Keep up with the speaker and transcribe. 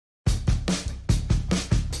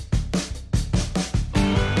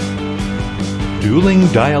Dueling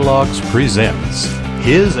Dialogues presents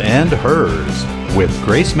His and Hers with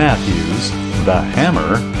Grace Matthews, The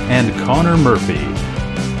Hammer, and Connor Murphy.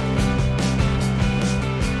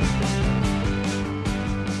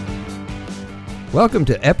 Welcome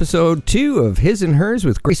to episode 2 of His and Hers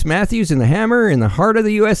with Grace Matthews and The Hammer in the heart of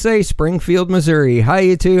the USA, Springfield, Missouri. Hi,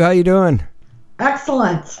 you two. How you doing?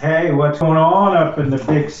 Excellent. Hey, what's going on up in the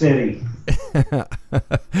big city?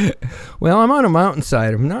 Well, I'm on a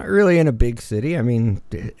mountainside. I'm not really in a big city. I mean,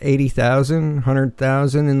 80,000,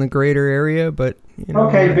 100,000 in the greater area, but, you know.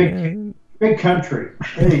 Okay, big country.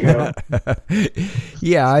 There you go.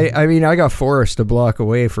 Yeah, I mean, I got forest a block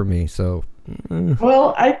away from me, so.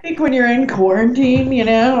 Well, I think when you're in quarantine,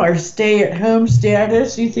 or stay-at-home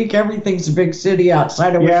status, you think everything's a big city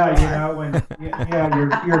outside of your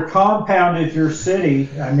compound is your city.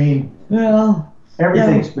 I mean,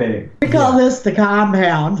 everything's big. We call this the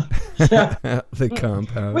compound. The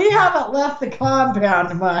compound. We haven't left the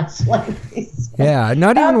compound much lately. Yeah,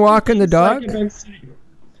 not even walking the dog?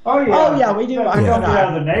 Oh, yeah. Oh, yeah, we do. I don't get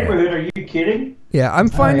out of the neighborhood. Are you kidding? Yeah, I'm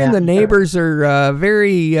finding the neighbors are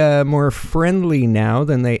very more friendly now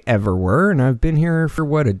than they ever were, and I've been here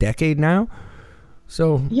for, a decade now?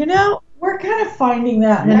 So we're kind of finding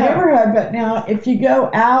that in the neighborhood, but now if you go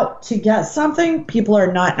out to get something, people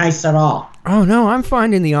are not nice at all. Oh, no, I'm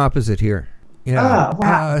finding the opposite here. Yeah. Oh,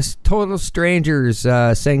 wow. Total strangers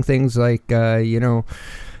saying things like,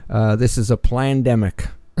 this is a plandemic.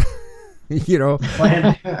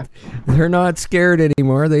 They're not scared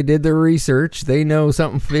anymore. They did their research. They know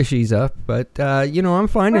something fishy's up. But, I'm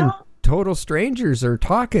finding total strangers are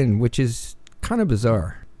talking, which is kind of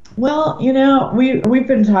bizarre. Well, we've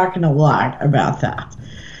been talking a lot about that.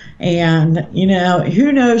 And,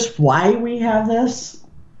 who knows why we have this?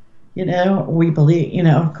 We believe,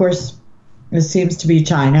 of course, it seems to be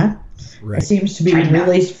China. Right. It seems to be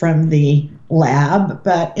released from the lab.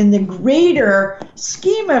 But in the greater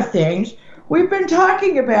scheme of things, we've been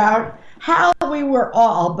talking about how we were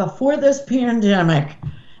all, before this pandemic,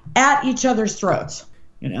 at each other's throats.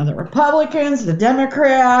 The Republicans, the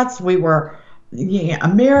Democrats, we were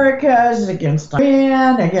Americas against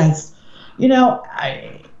Iran, against, the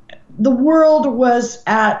world was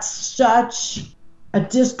at such a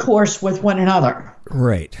discourse with one another.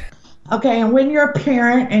 Right. Okay, and when you're a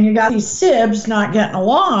parent and you got these sibs not getting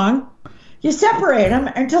along, you separate them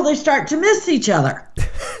until they start to miss each other.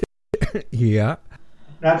 Yeah.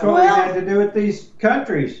 That's what we had to do with these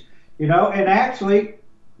countries, and actually,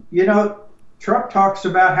 Trump talks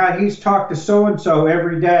about how he's talked to so-and-so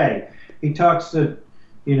every day. He talks to,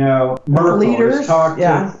 Merkel. Leaders, he's talked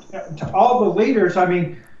to all the leaders. I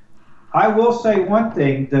mean, I will say one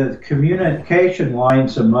thing, the communication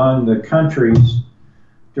lines among the countries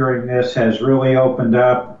during this has really opened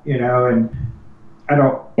up, and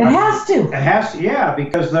It has to, yeah,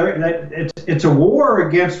 because it's a war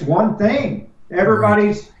against one thing.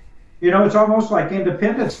 Everybody's, it's almost like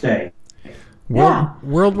Independence Day.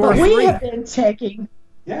 World War III. We have been taking,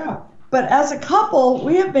 but as a couple,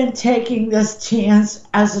 we have been taking this chance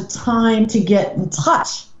as a time to get in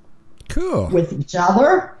touch. Cool. With each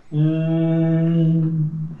other.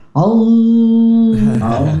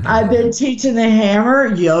 I've been teaching the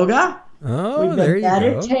Hammer yoga. Oh, we've been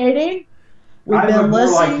meditating. We've been more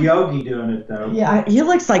listening. like Yogi doing it, though. Yeah, he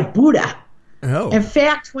looks like Buddha. Oh. In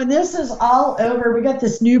fact, when this is all over, we got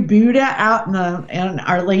this new Buddha out in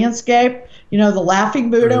our landscape. The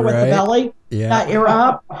laughing Buddha with the belly. Yeah. Got you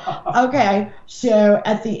up. Okay, so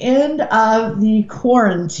at the end of the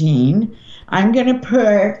quarantine, I'm going to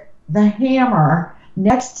put the Hammer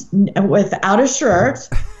without a shirt,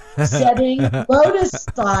 sitting lotus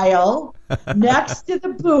style next to the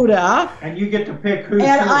Buddha, and you get to pick who's.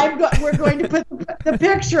 And we're going to put the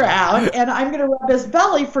picture out, and I'm going to rub his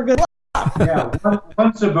belly for good luck. Yeah,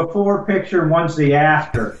 one's the before picture, one's the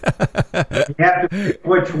after. You have to pick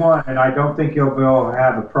which one, and I don't think you'll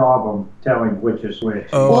have a problem telling which is which.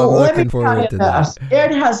 Oh, well, I'm let me looking tell forward you to this.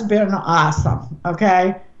 that. It has been awesome.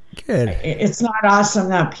 Okay. Good. It's not awesome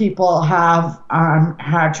that people have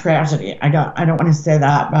had tragedy. I don't want to say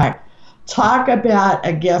that, but talk about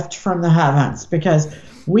a gift from the heavens, because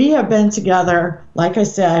we have been together, like I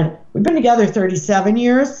said, we've been together 37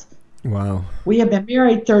 years. Wow. We have been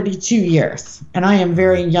married 32 years, and I am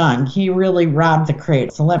very young. He really robbed the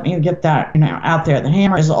cradle. So let me get that out there. The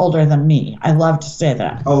Hammer is older than me. I love to say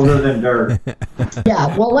that. Older than dirt.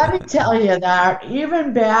 Yeah, well, let me tell you that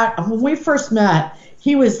even back when we first met,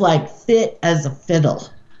 he was like fit as a fiddle.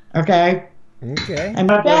 Okay? Okay. In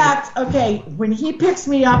fact, when he picks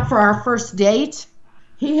me up for our first date,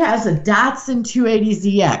 He has a Datsun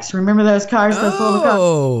 280ZX. Remember those cars? Those little cars?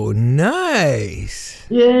 Oh, nice.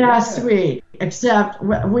 Yeah, sweet. except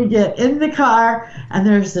we get in the car and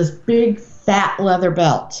there's this big fat leather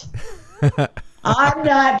belt. I'm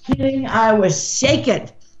not kidding. I was shaken.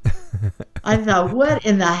 I thought, what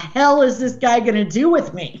in the hell is this guy going to do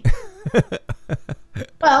with me?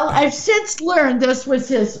 Well, I've since learned this was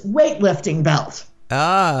his weightlifting belt.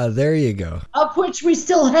 Ah, there you go. Of which we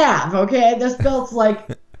still have, okay? This belt's like,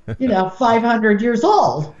 500 years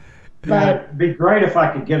old. But it'd be great if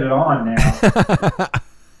I could get it on now.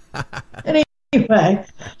 Anyway,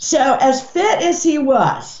 so as fit as he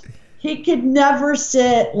was, he could never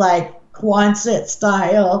sit like Quonset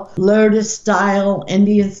style, Lotus style,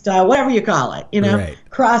 Indian style, whatever you call it, Right.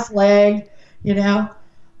 cross-legged,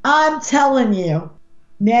 I'm telling you,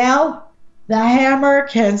 now the hammer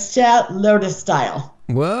can sit Lotus style.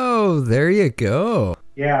 Whoa, there you go.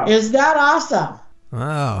 Yeah. Is that awesome?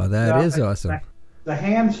 Wow, that is awesome. The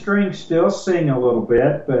hamstrings still sing a little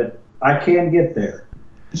bit, but I can get there.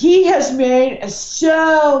 He has made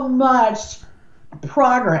so much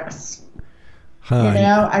progress.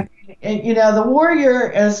 Huh. The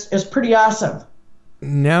warrior is pretty awesome.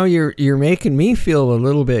 Now you're making me feel a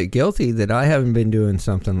little bit guilty that I haven't been doing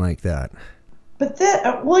something like that. But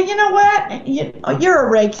you know what? You're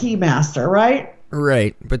a Reiki master, right?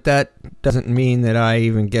 Right, but that doesn't mean that I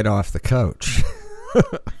even get off the couch.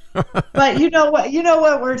 But you know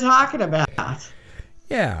what we're talking about.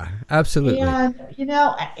 Yeah, absolutely. And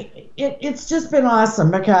it's just been awesome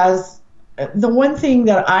because the one thing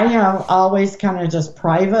that I have always kind of just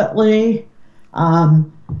privately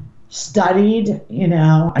studied,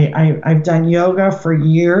 I've done yoga for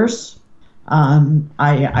years.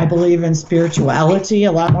 I believe in spirituality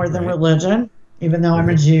a lot more than religion, even though I'm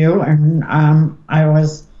a Jew, and I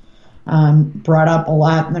was brought up a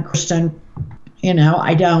lot in the Christian.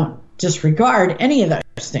 I don't disregard any of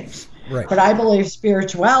those things. Right. But I believe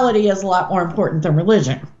spirituality is a lot more important than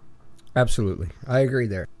religion. Absolutely. I agree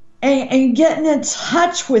there. And getting in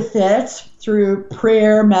touch with it through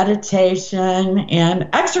prayer, meditation, and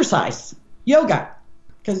exercise, yoga.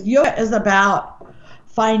 Because yoga is about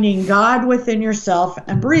finding God within yourself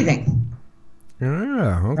and breathing.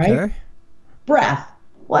 Oh, okay. Right? Breath.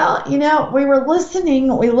 Well, we were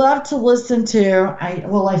listening. We love to listen to,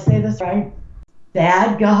 will I say this right?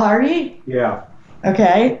 Thad Gahari. Yeah.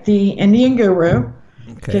 Okay, the Indian guru,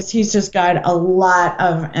 because he's just got a lot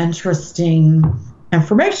of interesting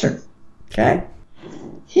information. Okay.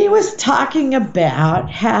 He was talking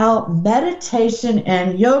about how meditation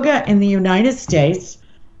and yoga in the United States,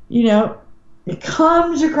 it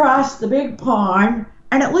comes across the big pond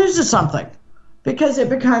and it loses something because it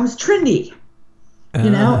becomes trendy.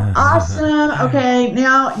 Awesome. Okay,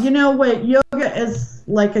 now you know what yoga is,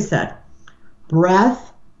 like I said, breath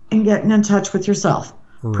and getting in touch with yourself.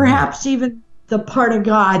 Right. Perhaps even the part of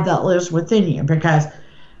God that lives within you, because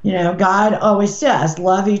God always says,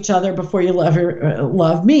 love each other before you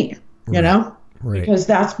love me, Right. Because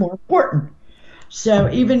that's more important. So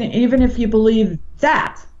even if you believe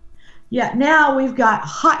that, now we've got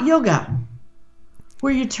hot yoga,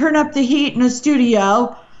 where you turn up the heat in a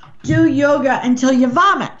studio, do yoga until you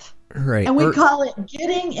vomit. Right. And we call it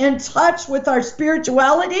getting in touch with our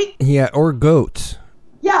spirituality. Yeah, or goats.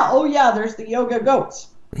 Yeah, there's the yoga goats.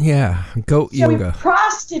 Yeah, goat yoga. We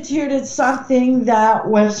prostituted something that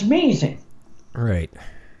was amazing. Right.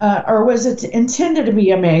 Or was it intended to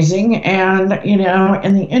be amazing? And,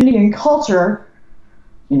 in the Indian culture,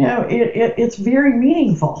 it's very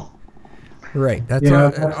meaningful. Right. That's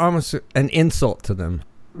almost an insult to them.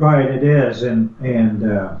 Right, it is. And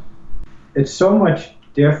it's so much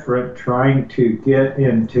different trying to get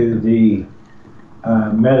into the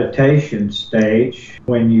meditation stage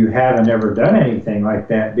when you haven't ever done anything like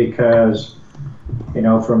that, because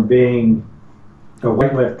from being a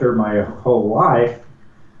weightlifter my whole life,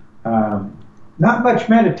 not much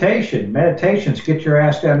meditation's get your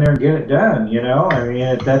ass down there and get it done.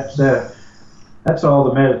 That's all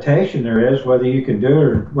the meditation there is, whether you can do it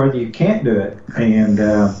or whether you can't do it. And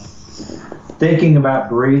thinking about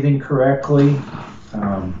breathing correctly.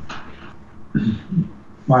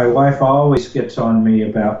 My wife always gets on me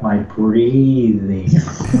about my breathing.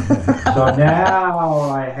 So now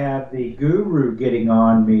I have the guru getting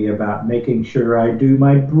on me about making sure I do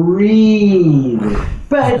my breathing.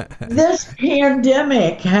 But this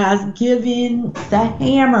pandemic has given the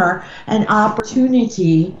hammer an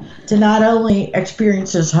opportunity to not only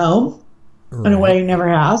experience his home in a way he never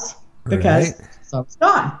has, because it's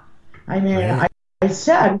gone. I mean, I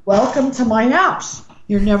said, welcome to my house.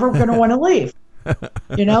 You're never going to want to leave.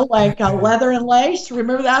 Like Leather and Lace.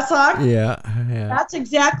 Remember that song? Yeah. That's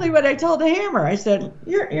exactly what I told the hammer. I said,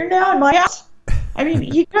 you're now in my house. I mean,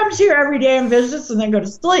 he comes here every day and visits and then go to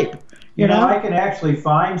sleep. You know, I can actually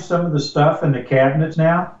find some of the stuff in the cabinets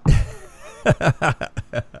now.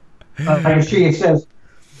 Like she says,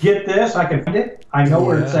 get this, I can find it. I know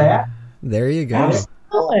where it's at. There you go.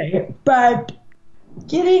 Absolutely. But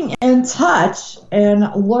getting in touch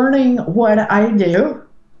and learning what I do,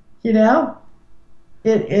 you know,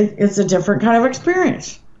 it's a different kind of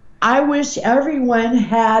experience. I wish everyone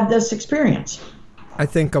had this experience. I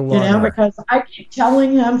think a lot. You know, because I keep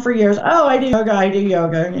telling him for years, oh, I do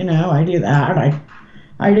yoga, you know, I do that,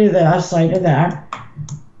 I do this, I do that.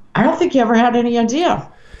 I don't think you ever had any idea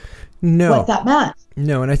what that meant.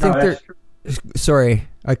 No, and I think sorry,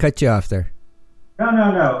 I cut you off there.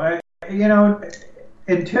 No. You know,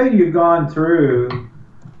 until you've gone through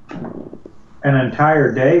an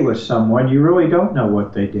entire day with someone, you really don't know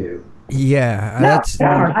what they do. Yeah,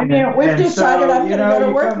 I mean, we've decided I'm going to go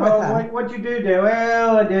to work with them. What'd you do?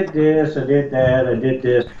 Well, I did this, I did that, I did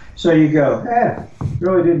this. So you go,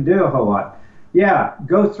 really didn't do a whole lot. Yeah,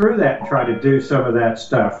 go through that and try to do some of that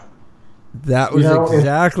stuff. That was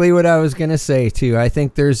exactly what I was going to say, too. I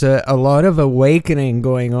think there's a lot of awakening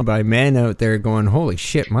going on by men out there going, holy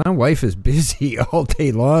shit, my wife is busy all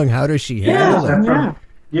day long. How does she handle it?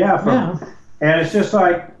 And it's just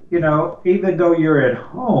like, you know, even though you're at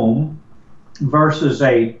home versus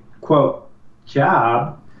a, quote,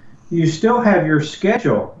 job, you still have your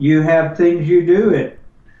schedule. You have things you do at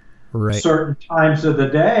certain times of the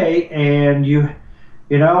day, and you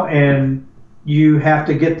have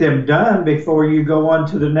to get them done before you go on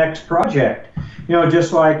to the next project. You know,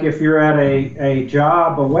 just like if you're at a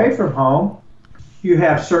job away from home, you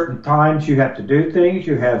have certain times you have to do things,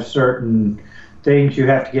 you have certain things you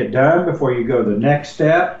have to get done before you go to the next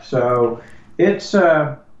step. So it's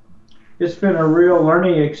been a real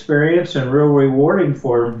learning experience and real rewarding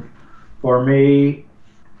for me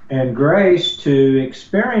and Grace to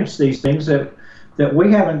experience these things that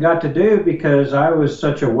we haven't got to do because I was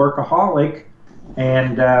such a workaholic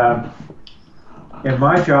and in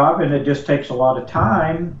my job, and it just takes a lot of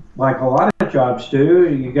time, like a lot of jobs do.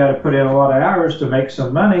 You got to put in a lot of hours to make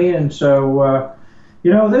some money, and so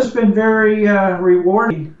you know, this has been very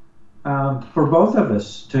rewarding for both of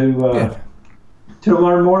us to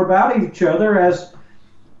learn more about each other as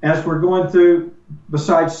we're going through,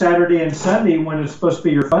 besides Saturday and Sunday when it's supposed to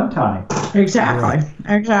be your fun time. Exactly.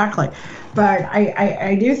 But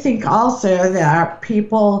I do think also that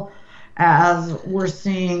people, as we're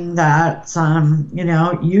seeing that, you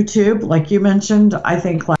know, YouTube, like you mentioned, I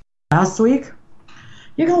think last week,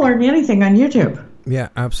 you can learn anything on YouTube. Yeah,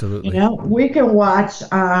 absolutely. You know, we can watch,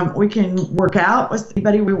 we can work out with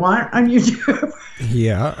anybody we want on YouTube.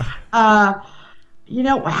 Yeah. You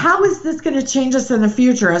know, how is this going to change us in the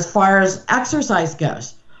future as far as exercise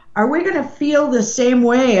goes? Are we going to feel the same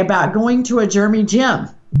way about going to a Jeremy gym?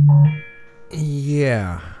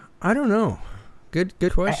 Yeah, I don't know. Good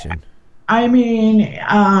question. I mean,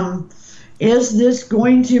 is this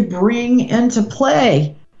going to bring into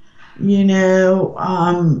play, you know,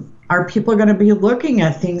 are people going to be looking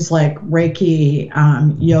at things like Reiki,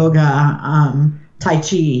 yoga, Tai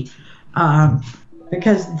Chi,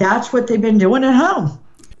 because that's what they've been doing at home?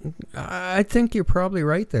 I think you're probably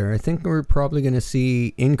right there. I think we're probably going to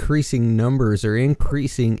see increasing numbers or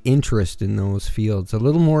increasing interest in those fields, a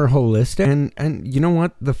little more holistic. And you know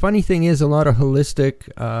what? The funny thing is a lot of holistic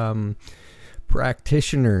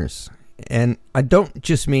practitioners, and I don't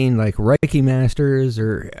just mean like Reiki masters,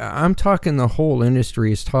 or I'm talking the whole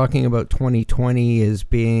industry is talking about 2020 as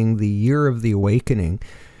being the year of the awakening.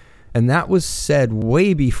 And that was said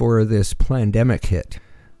way before this pandemic hit.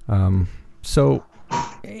 So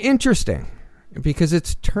interesting, because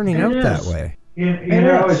it's turning out that way. You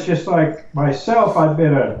know, it's just like myself, I've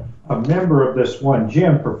been a member of this one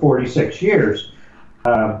gym for 46 years.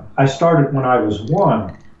 I started when I was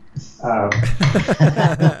 1.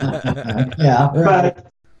 Yeah, right.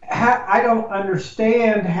 But I don't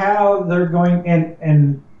understand how they're going,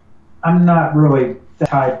 and I'm not really the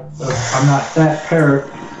type of, I'm not that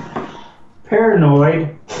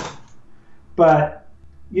paranoid, but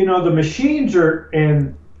you know, the machines are,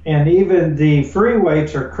 and even the free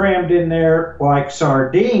weights are crammed in there like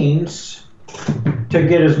sardines to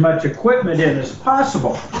get as much equipment in as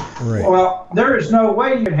possible. Right. Well, there is no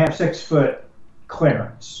way you can have 6 foot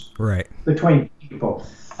clearance between people,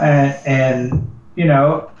 and you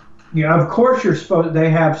know, of course they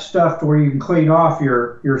have stuff where you can clean off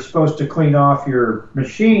you're supposed to clean off your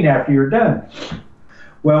machine after you're done.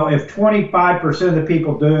 Well, if 25% of the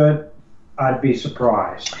people do it, I'd be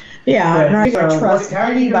surprised. Yeah, and I don't trust how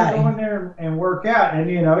anybody. How are you going to go in there and work out?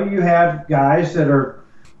 And you know, you have guys that are,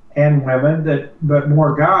 and women but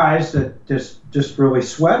more guys that just really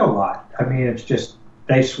sweat a lot. I mean, it's just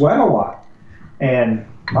they sweat a lot. And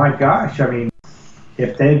my gosh, I mean,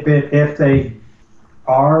 if they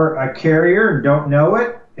are a carrier and don't know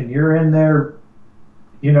it, and you're in there,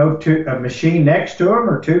 to a machine next to them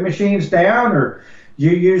or two machines down, or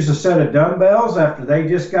you use a set of dumbbells after they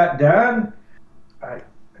just got done,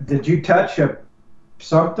 did you touch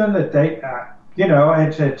something that they,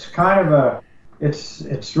 it's kind of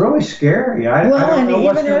it's really scary. I don't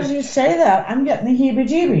know even as you say that, I'm getting the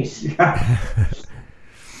heebie-jeebies.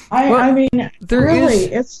 I mean,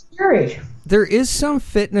 it's scary. There is some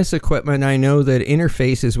fitness equipment I know that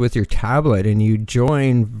interfaces with your tablet, and you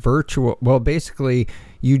join basically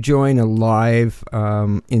you join a live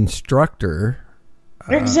instructor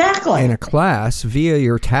exactly in a class via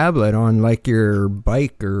your tablet on like your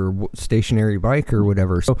bike or stationary bike or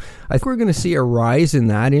whatever. So I think we're going to see a rise in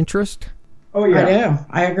that interest. Oh yeah, I do.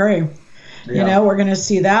 I agree. Yeah. We're going to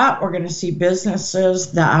see that. We're going to see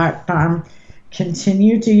businesses that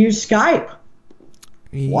continue to use Skype.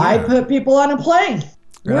 Yeah. Why put people on a plane?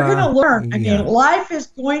 We're going to learn. I mean, life is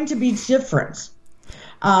going to be different.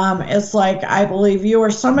 It's like, I believe you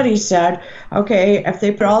or somebody said, okay, if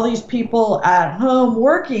they put all these people at home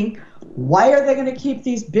working, why are they going to keep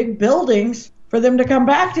these big buildings for them to come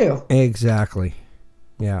back to? Exactly.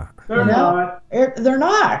 Yeah. They're not. They're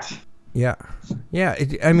not. Yeah. Yeah.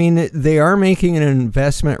 They are making an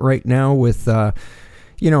investment right now with, an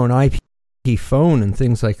IP phone and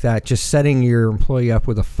things like that. Just setting your employee up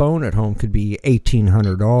with a phone at home could be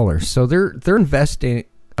 $1,800. So they're investing,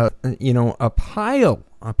 a pile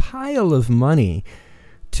of money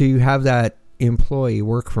to have that employee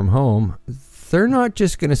work from home. They're not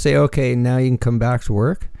just going to say, okay, now you can come back to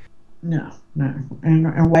work. No.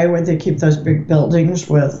 And why would they keep those big buildings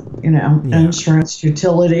with, insurance,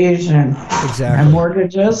 utilities, and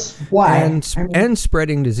mortgages? Why? And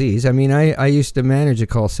spreading disease. I mean, I used to manage a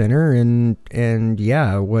call center, and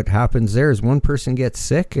what happens there is one person gets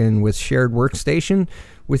sick, and with shared workstation,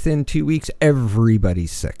 within 2 weeks,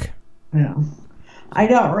 everybody's sick. Yeah. I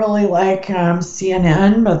don't really like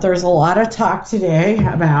CNN, but there's a lot of talk today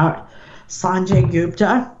about Sanjay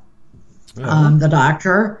Gupta, the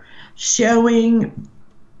doctor,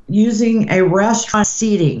 using a restaurant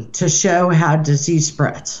seating to show how disease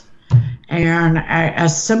spreads. And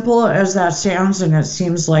as simple as that sounds, and it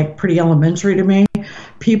seems like pretty elementary to me,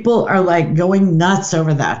 people are like going nuts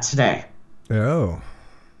over that today. Oh,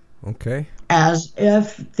 okay. As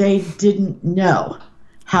if they didn't know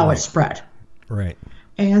how it spread. Right.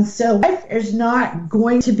 And so life is not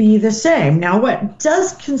going to be the same. Now, what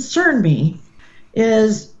does concern me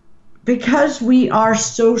is because we are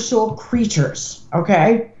social creatures,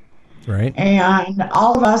 okay? Right. And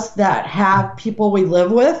all of us that have people we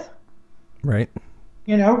live with, right?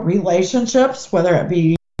 Relationships, whether it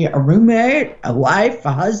be a roommate, a wife,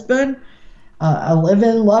 a husband, a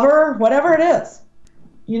live-in lover, whatever it is,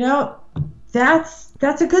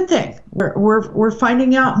 that's a good thing. We're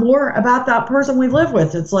finding out more about that person we live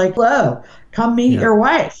with. It's like, hello, come meet your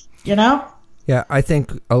wife, Yeah, I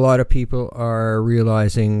think a lot of people are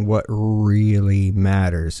realizing what really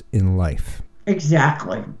matters in life.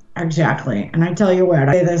 Exactly. And I tell you what,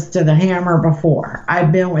 I say this to the Hammer before.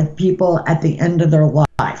 I've been with people at the end of their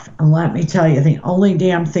life. And let me tell you, the only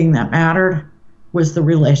damn thing that mattered was the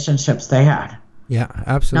relationships they had. Yeah,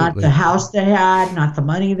 absolutely. Not the house they had, not the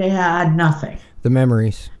money they had, nothing. The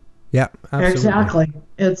memories. Yeah, absolutely. Exactly.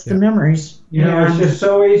 It's the memories. It's just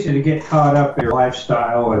so easy to get caught up in your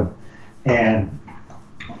lifestyle, and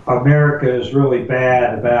America is really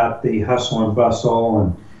bad about the hustle and bustle,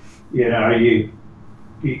 and you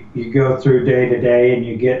go through day to day, and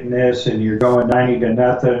you get in this, and you're going 90 to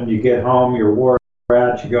nothing. You get home, you're wore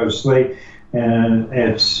out, you go to sleep, and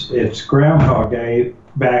it's Groundhog Day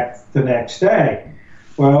back the next day.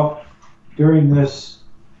 Well, during this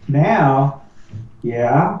now,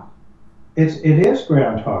 it is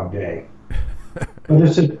Groundhog Day. But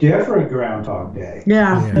it's a different Groundhog Day.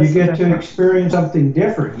 Yeah. You get to experience something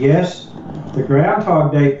different. Yes, the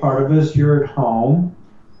Groundhog Day part of it is you're at home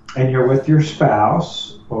and you're with your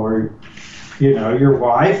spouse or, your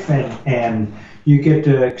wife, and you get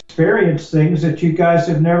to experience things that you guys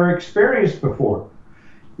have never experienced before.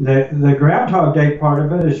 The Groundhog Day part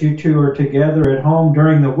of it is you two are together at home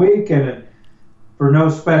during the week and for no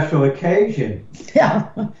special occasion. Yeah,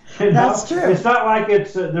 that's true. It's not like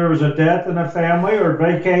there was a death in a family or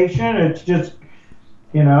vacation. It's just,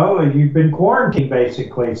 you've been quarantined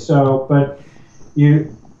basically. So, but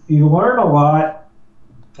you learn a lot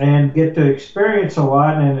and get to experience a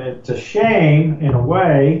lot, and it's a shame in a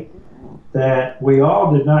way that we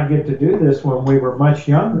all did not get to do this when we were much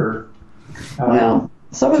younger. Well,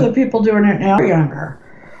 some of the people doing it now are younger,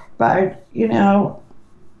 but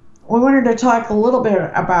we wanted to talk a little bit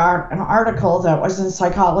about an article that was in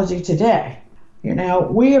Psychology Today.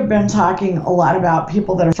 We have been talking a lot about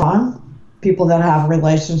people that are strong, people that have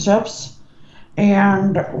relationships,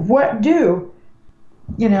 and what do,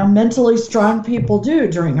 mentally strong people do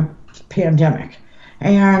during a pandemic.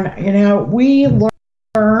 And, we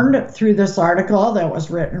learned through this article that was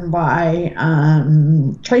written by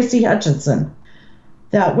Tracy Hutchinson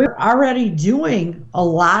that we're already doing a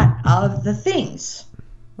lot of the things.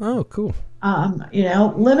 Oh, cool.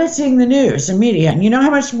 Limiting the news and media. And you know how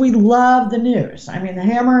much we love the news. I mean, the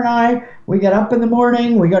Hammer and I, we get up in the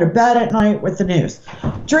morning, we go to bed at night with the news.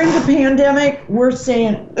 During the pandemic, we're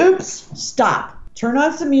saying, oops, stop. Turn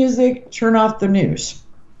off the music, turn off the news.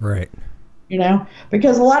 Right.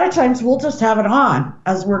 Because a lot of times we'll just have it on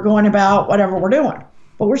as we're going about whatever we're doing,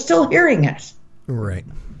 but we're still hearing it. Right.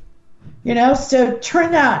 So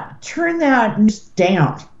turn that news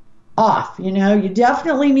down, off. You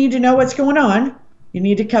definitely need to know what's going on. You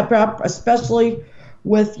need to keep up, especially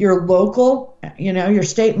with your local, your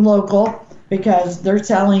state and local, because they're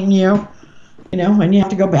telling you, when you have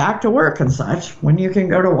to go back to work and such, when you can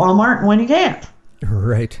go to Walmart and when you can't.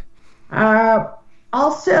 Right.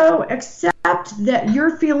 Also, accept that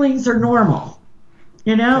your feelings are normal.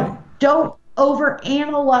 Okay. Don't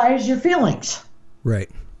overanalyze your feelings. Right.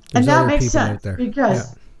 And that makes sense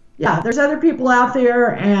because, there's other people out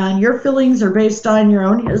there and your feelings are based on your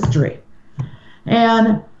own history.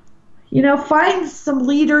 And, find some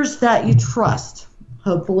leaders that you trust.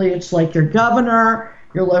 Hopefully it's like your governor,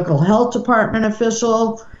 your local health department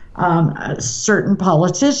official, certain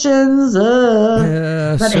politicians.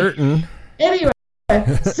 Certain. Anyway,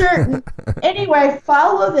 certain. Anyway,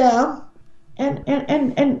 follow them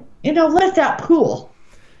and let that pool.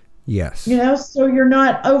 Yes. So you're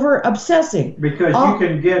not over obsessing. Because you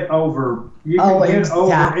can get over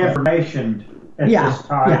information at this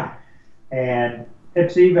time. Yeah. And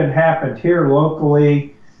it's even happened here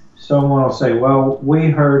locally. Someone will say, well,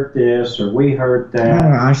 we heard this or we heard that. Oh,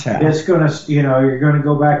 gosh, yeah. It's going to, you're going to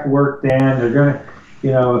go back to work then. They're going to,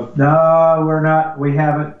 no, we're not, we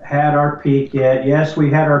haven't had our peak yet. Yes,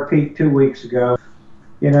 we had our peak 2 weeks ago.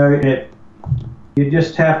 You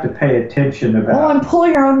just have to pay attention about. Well, and pull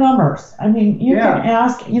your own numbers. I mean, you can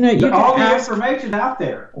ask. All the information out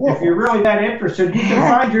there. Well, if you're really that interested, you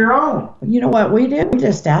can find your own. You know what we do? We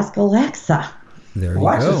just ask Alexa. There you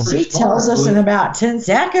go. She tells us in about 10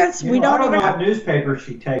 seconds. I don't know what newspaper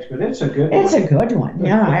she takes, but it's a good one. It's a good one.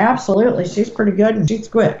 Yeah, absolutely. She's pretty good and she's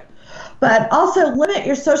quick. But also limit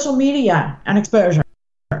your social media and exposure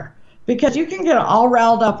because you can get all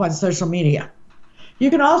riled up on social media. You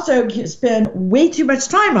can also spend way too much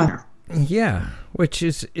time on her. Yeah, which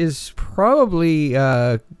is probably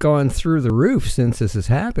gone through the roof since this has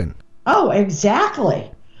happened. Oh,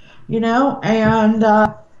 exactly. And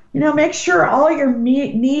make sure all your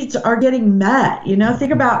needs are getting met.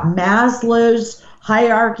 Think about Maslow's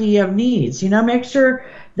hierarchy of needs. Make sure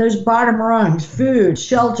those bottom rungs, food,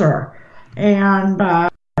 shelter, and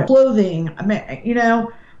clothing.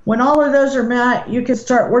 When all of those are met, you can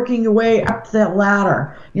start working your way up that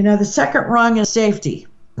ladder. The second rung is safety.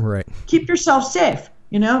 Right. Keep yourself safe.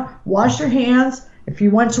 Wash your hands. If you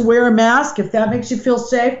want to wear a mask, if that makes you feel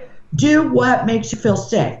safe, do what makes you feel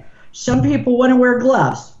safe. Some people want to wear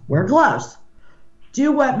gloves. Wear gloves.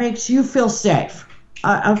 Do what makes you feel safe.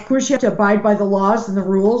 Of course, you have to abide by the laws and the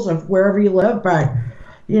rules of wherever you live, but,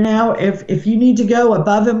 if you need to go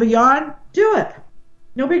above and beyond, do it.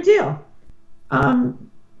 No big deal.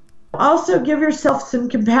 Also, give yourself some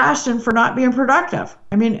compassion for not being productive.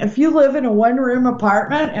 I mean, if you live in a one-room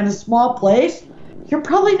apartment in a small place, you're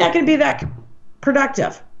probably not going to be that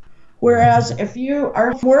productive. Whereas if you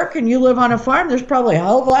are at work and you live on a farm, there's probably a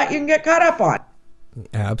hell of a lot you can get caught up on.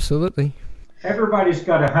 Absolutely. Everybody's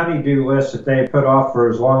got a honey-do list that they put off for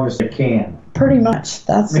as long as they can. Pretty much.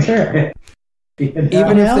 That's true.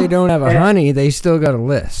 Even if they don't have a honey, they still got a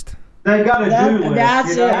list. They got a do list.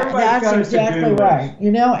 That's exactly right.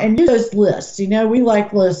 And use those lists. We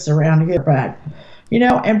like lists around here, but,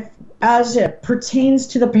 and as it pertains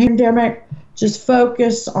to the pandemic, just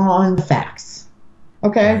focus on the facts.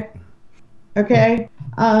 Okay? Okay?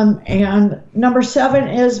 And number 7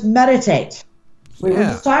 is meditate. We were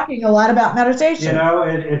just talking a lot about meditation.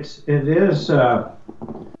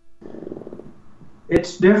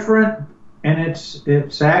 It's different, and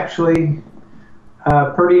it's actually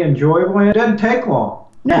pretty enjoyable, and it doesn't take long.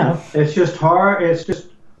 No. It's just hard. It's just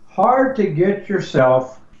hard to get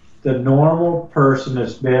yourself, the normal person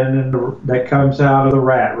that's that comes out of the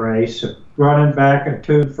rat race, running back and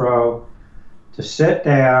to and fro, to sit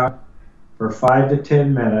down for 5 to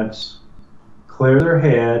 10 minutes, clear their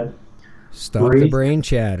head, Stop the brain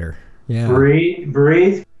chatter. Yeah.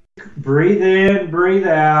 Breathe in, breathe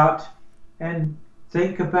out, and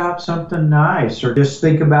think about something nice, or just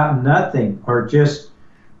think about nothing, or just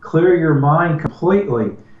clear your mind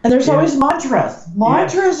completely. And there's always mantras.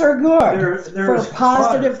 Mantras are good for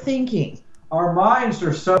positive thinking. Our minds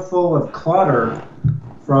are so full of clutter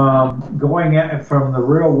from from the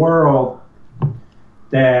real world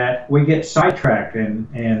that we get sidetracked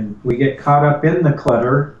and we get caught up in the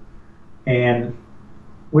clutter, and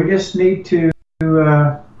we just need to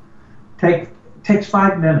takes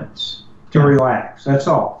 5 minutes to relax. That's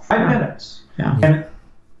all. 5 minutes. Yeah. And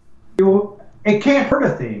it can't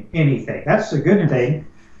hurt anything. That's the good thing.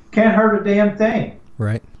 Can't hurt a damn thing.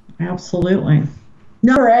 Right. Absolutely.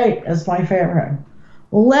 Number 8 is my favorite.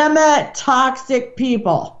 Limit toxic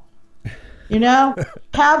people.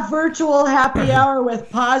 Have virtual happy hour with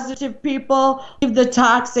positive people. Leave the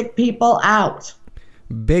toxic people out.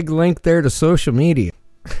 Big link there to social media.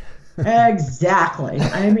 Exactly.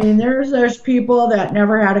 I mean, there's people that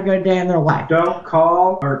never had a good day in their life. Don't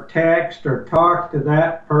call or text or talk to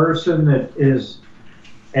that person that is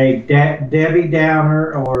a Debbie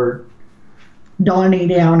Downer or Donnie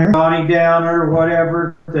Downer,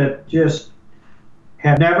 whatever, that just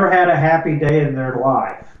have never had a happy day in their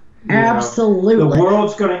life. Absolutely. The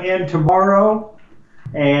world's going to end tomorrow,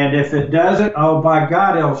 and if it doesn't, oh, by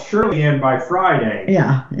God, it'll surely end by Friday.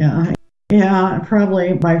 Yeah,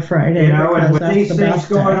 probably by Friday. And with these things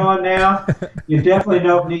going on now, you definitely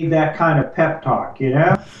don't need that kind of pep talk,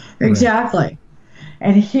 Exactly.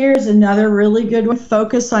 And here's another really good one.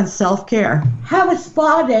 Focus on self-care. Have a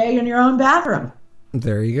spa day in your own bathroom.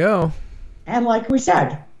 There you go. And like we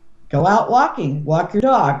said, go out walking, walk your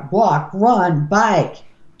dog, walk, run, bike,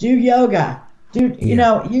 do yoga.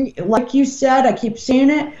 Like you said, I keep saying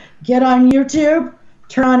it, get on YouTube,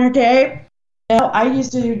 turn on a tape. I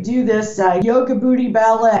used to do this yoga booty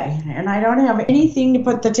ballet, and I don't have anything to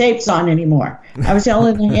put the tapes on anymore. I was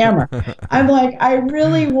telling the Hammer. I'm like, I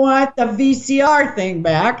really want the VCR thing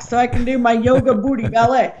back so I can do my yoga booty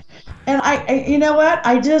ballet. And I you know what?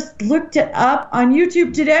 I just looked it up on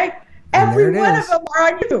YouTube today. Every one of them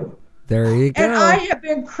are on YouTube. There you go. And I have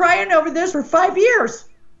been crying over this for 5 years.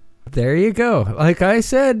 There you go. Like I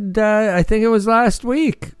said, I think it was last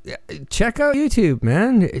week. Check out YouTube,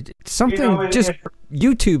 man. Just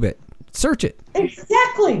YouTube it. Search it.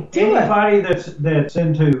 Exactly. Anybody that's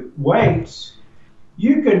into weights,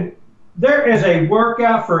 there is a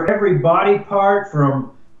workout for every body part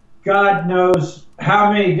from God knows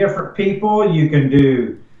how many different people. You can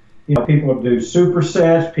do, people do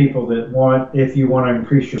supersets, people that if you want to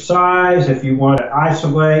increase your size, if you want to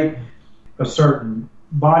isolate a certain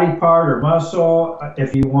body part or muscle,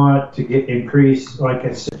 if you want to increase, like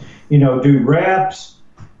I said, do reps.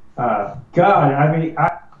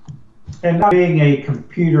 And not being a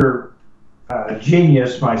computer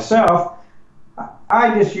genius myself,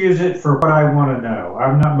 I just use it for what I want to know.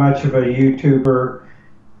 I'm not much of a YouTuber,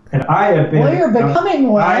 and I have been. Well, you're becoming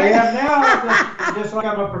one. I am now, just like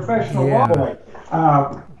I'm a professional boy.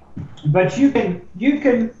 But you can.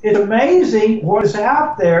 It's amazing what is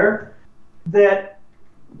out there that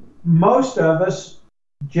most of us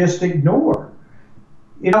just ignore.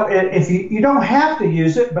 If you don't have to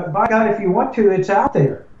use it, but by God, if you want to, it's out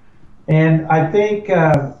there. And I think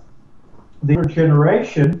the younger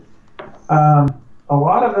generation, a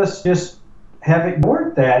lot of us just have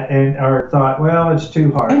ignored that and are thought, well, it's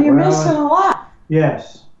too hard. And you're missing a lot.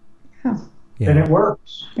 Yes. Yeah. And it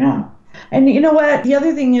works. Yeah. And you know what? The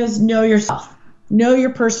other thing is know yourself. Know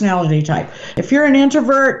your personality type. If you're an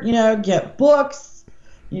introvert, get books,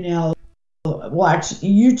 watch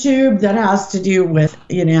YouTube that has to do with,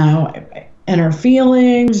 inner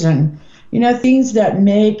feelings and, things that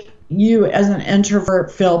make you as an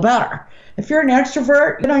introvert feel better. If you're an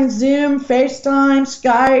extrovert, get on Zoom, FaceTime,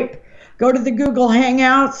 Skype, go to the Google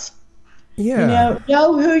Hangouts. Yeah.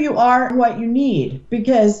 Know who you are and what you need,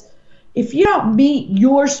 because if you don't meet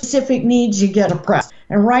your specific needs, you get depressed.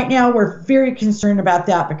 And right now we're very concerned about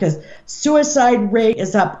that because suicide rate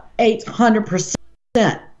is up 800%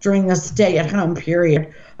 during the stay-at-home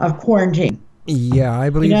period of quarantine. Yeah, I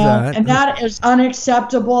believe that. And that is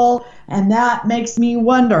unacceptable, and that makes me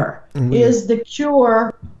wonder, is the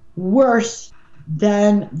cure worse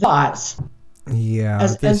than the odds? Yeah.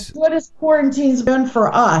 As good as quarantine's been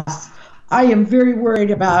for us, I am very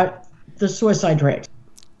worried about the suicide rate.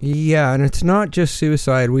 Yeah, and it's not just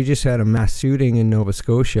suicide. We just had a mass shooting in Nova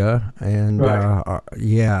Scotia, and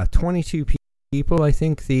 22 people, I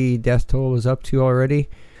think the death toll was up to already.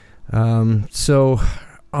 So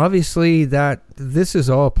obviously that this has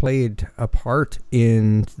all played a part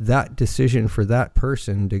in that decision for that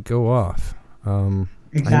person to go off.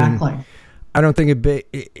 Exactly. I don't think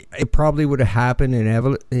it probably would have happened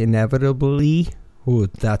inevitably. Ooh,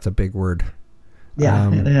 that's a big word.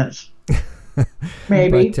 Yeah, it is.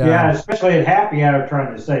 Maybe. But, Yeah, especially at happy hour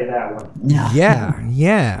trying to say that one.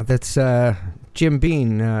 Yeah. That's Jim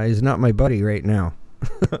Beam is not my buddy right now.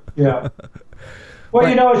 Yeah. Well,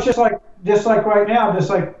 it's just like right now, just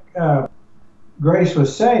like Grace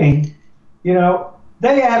was saying,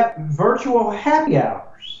 they have virtual happy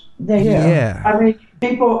hours. They do. Yeah. I mean,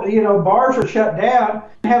 people, bars are shut down.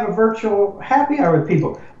 Have a virtual happy hour with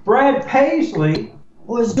people. Brad Paisley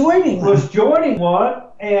was joining one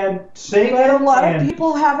and singing. But a lot of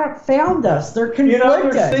people haven't found us. They're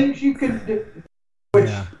conflicted. There's things you can do,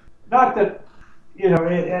 which not that,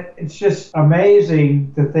 it's just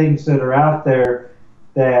amazing the things that are out there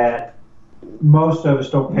that most of us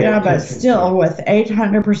don't pay attention to. Yeah, but still, with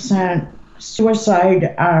 800%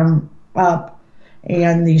 suicide up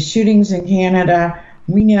and these shootings in Canada,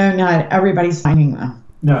 we know not everybody's finding them.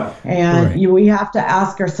 No. And we have to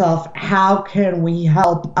ask ourselves, how can we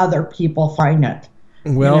help other people find it?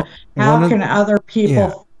 Well, how can other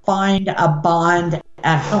people find a bond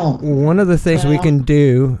at home? One of the things we can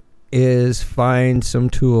do is find some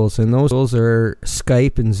tools, and those tools are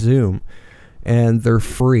Skype and Zoom, and they're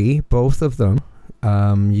free, both of them.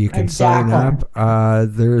 You can sign up.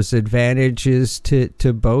 There's advantages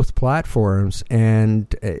to both platforms,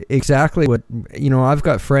 and exactly what I've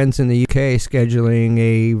got friends in the UK scheduling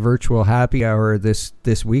a virtual happy hour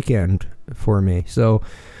this weekend for me, so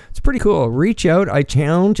it's pretty cool. Reach out. I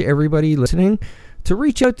challenge everybody listening to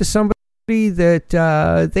reach out to somebody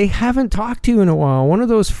that they haven't talked to in a while. One of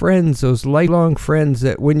those friends, those lifelong friends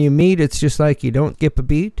that when you meet, it's just like you don't skip a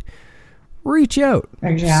beat. Reach out.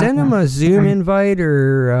 Exactly. Send them a Zoom invite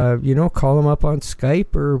or, call them up on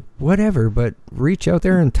Skype or whatever, but reach out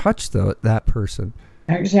there and touch that person.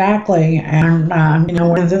 Exactly. And,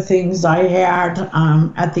 one of the things I had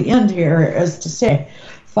at the end here is to say,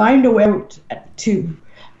 find a way to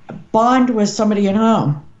bond with somebody at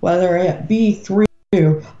home, whether it be through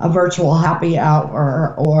a virtual happy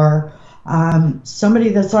hour or somebody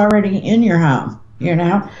that's already in your home.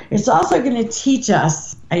 It's also going to teach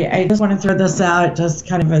us. I just want to throw this out just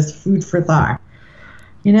kind of as food for thought.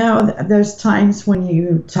 There's times when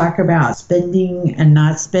you talk about spending and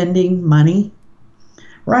not spending money.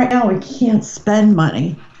 Right now, we can't spend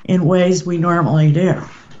money in ways we normally do.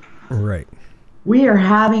 Right. We are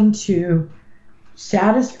having to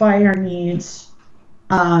satisfy our needs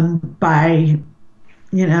by,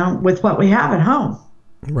 with what we have at home.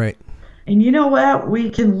 Right. And you know what?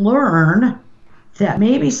 We can learn that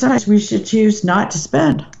maybe sometimes we should choose not to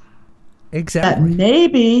spend. Exactly. That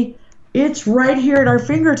maybe it's right here at our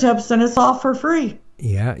fingertips and it's all for free.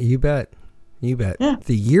 Yeah, you bet. Yeah.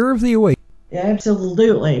 The year of the awakening. Yeah,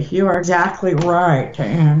 absolutely. You are exactly right.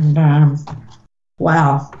 And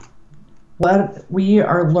wow, what we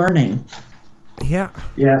are learning. Yeah.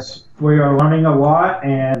 Yes, we are learning a lot,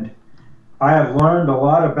 and I have learned a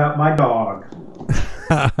lot about my dog.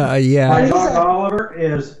 Yeah. My dog Oliver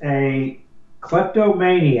is a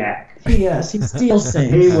kleptomaniac. Yes, he steals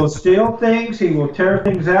things. He will steal things. He will tear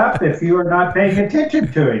things up if you are not paying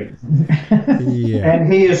attention to him. Yeah.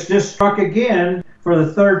 And he is just struck again for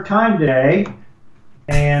the third time today.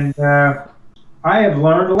 And I have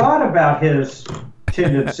learned a lot about his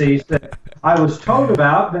tendencies that I was told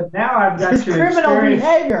about, but now I've got his to criminal experience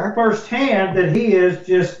behavior firsthand that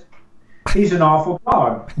he's an awful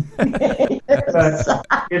dog. But,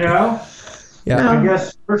 Yeah. I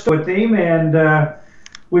guess we're still with him, and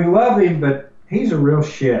we love him, but he's a real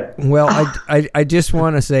shit. Well, I just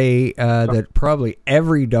want to say that probably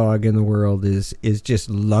every dog in the world is just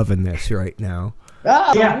loving this right now.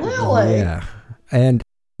 Oh, Yeah. really? Yeah. And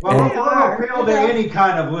Well, we'll appeal to any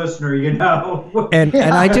kind of listener, And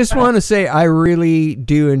I just want to say I really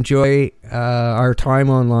do enjoy our time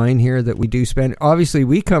online here that we do spend. Obviously,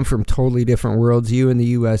 we come from totally different worlds. You in the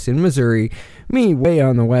U.S., in Missouri, me way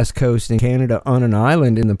on the West Coast in Canada on an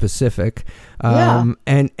island in the Pacific.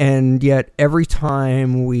 And yet every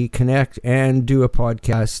time we connect and do a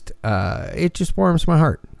podcast, it just warms my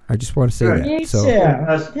heart. I just want to say that. Me So, too.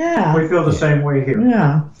 Yeah. We feel the same way here.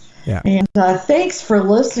 Yeah. Yeah. And thanks for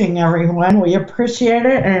listening, everyone. We appreciate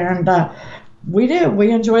it, and we do.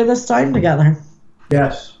 We enjoy this time together.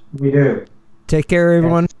 Yes, we do. take care,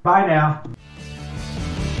 everyone. Bye now.